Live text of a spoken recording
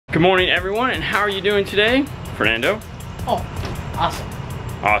Good morning, everyone, and how are you doing today? Fernando? Oh, awesome.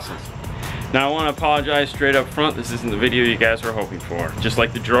 Awesome. Now I want to apologize straight up front. This isn't the video you guys were hoping for. Just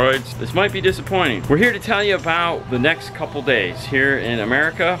like the droids, this might be disappointing. We're here to tell you about the next couple days. Here in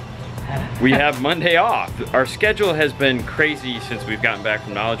America, we have Monday off. Our schedule has been crazy since we've gotten back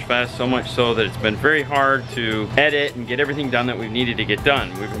from Knowledge Fest, so much so that it's been very hard to edit and get everything done that we've needed to get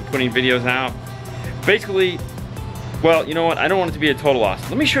done. We've been putting videos out. Basically, well, you know what? I don't want it to be a total loss.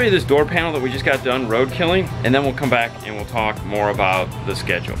 Let me show you this door panel that we just got done road killing, and then we'll come back and we'll talk more about the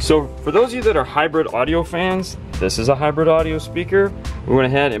schedule. So for those of you that are hybrid audio fans, this is a hybrid audio speaker. We went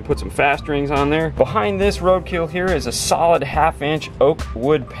ahead and put some fast rings on there. Behind this roadkill here is a solid 1/2-inch oak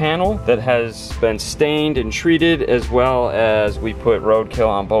wood panel that has been stained and treated, as well as we put roadkill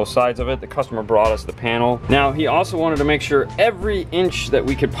on both sides of it. The customer brought us the panel. Now he also wanted to make sure every inch that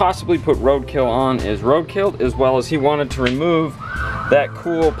we could possibly put roadkill on is roadkilled, as well as he wanted to remove that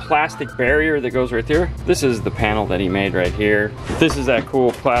cool plastic barrier that goes right there. This is the panel that he made right here. This is that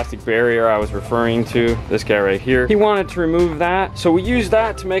cool plastic barrier I was referring to, this guy right here. He wanted to remove that, so we used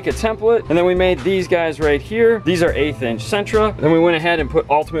that to make a template, and then we made these guys right here. These are 1/8-inch Sentra. Then we went ahead and put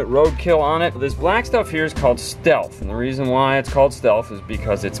Ultimate Roadkill on it. This black stuff here is called Stealth, and the reason why it's called Stealth is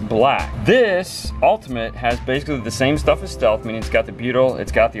because it's black. This Ultimate has basically the same stuff as Stealth, meaning it's got the butyl,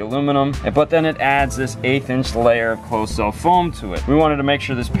 it's got the aluminum, but then it adds this 1/8-inch layer of closed cell foam to it. We wanted to make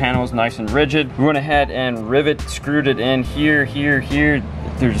sure this panel is nice and rigid. We went ahead and screwed it in here, here, here.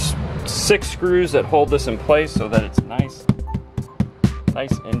 There's 6 screws that hold this in place so that it's nice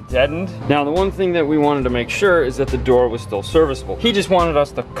and deadened. Now the one thing that we wanted to make sure is that the door was still serviceable. He just wanted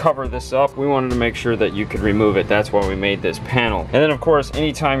us to cover this up. We wanted to make sure that you could remove it. That's why we made this panel. And then of course,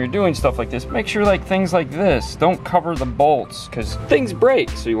 anytime you're doing stuff like this, make sure like things like this, don't cover the bolts because things break.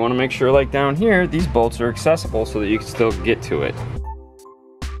 So you want to make sure like down here, these bolts are accessible so that you can still get to it.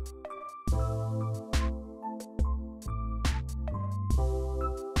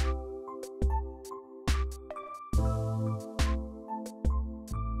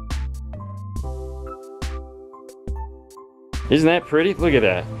 Isn't that pretty? Look at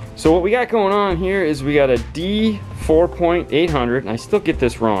that. So what we got going on here is we got a D4.800, and I still get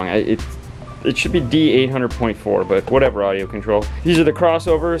this wrong. It should be D800.4, but whatever audio control. These are the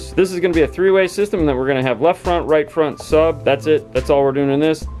crossovers. This is gonna be a 3-way system that we're gonna have left front, right front, sub. That's it. That's all we're doing in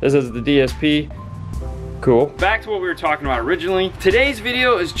this. This is the DSP. Cool. Back to what we were talking about originally. Today's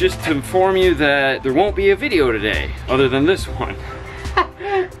video is just to inform you that there won't be a video today, other than this one.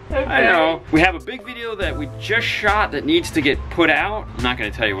 Okay. I know. We have a big video that we just shot that needs to get put out. I'm not gonna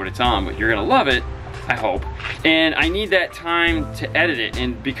tell you what it's on, but you're gonna love it, I hope. And I need that time to edit it.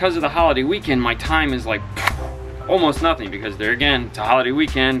 And because of the holiday weekend, my time is like almost nothing, because there again, it's a holiday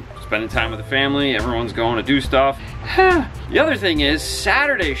weekend, spending time with the family, everyone's going to do stuff. The other thing is,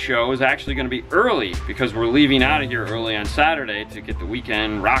 Saturday's show is actually gonna be early because we're leaving out of here early on Saturday to get the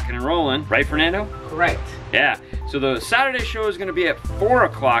weekend rocking and rolling. Right, Fernando? Correct. Yeah, so the Saturday show is gonna be at 4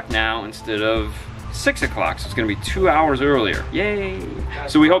 o'clock now instead of 6 o'clock, so it's gonna be 2 hours earlier. Yay!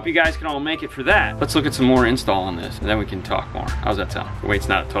 So we hope you guys can all make it for that. Let's look at some more install on this, and then we can talk more. How's that sound? The weight's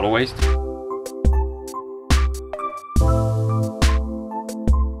not a total waste?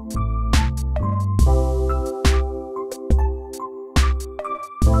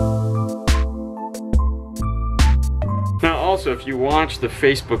 Also, if you watch the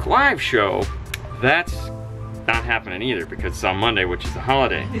Facebook Live show, that's not happening either because it's on Monday, which is a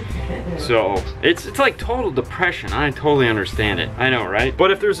holiday. So it's like total depression. I totally understand it. I know, right?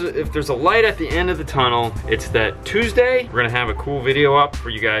 But if there's a light at the end of the tunnel, it's that Tuesday we're gonna have a cool video up for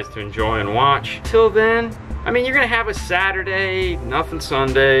you guys to enjoy and watch. Till then, I mean, you're gonna have a Saturday, nothing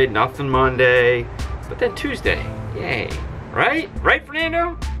Sunday, nothing Monday, but then Tuesday, yay, right? Right,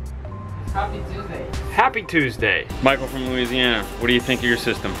 Fernando? Happy Tuesday. Happy Tuesday. Michael from Louisiana, what do you think of your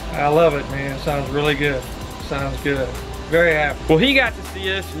system? I love it, man. It sounds really good. Sounds good. Very happy. Well, he got to see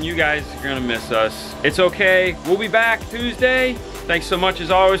us, and you guys are gonna miss us. It's okay. We'll be back Tuesday. Thanks so much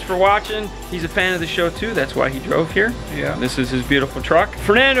as always for watching. He's a fan of the show too. That's why he drove here. Yeah. This is his beautiful truck.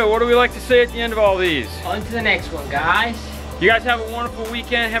 Fernando, what do we like to say at the end of all these? On to the next one, guys. You guys have a wonderful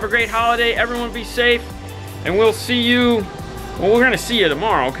weekend. Have a great holiday. Everyone be safe. And we'll see you. Well, we're gonna see you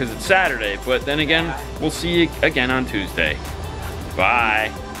tomorrow because it's Saturday, but then again, we'll see you again on Tuesday.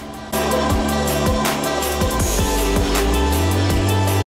 Bye.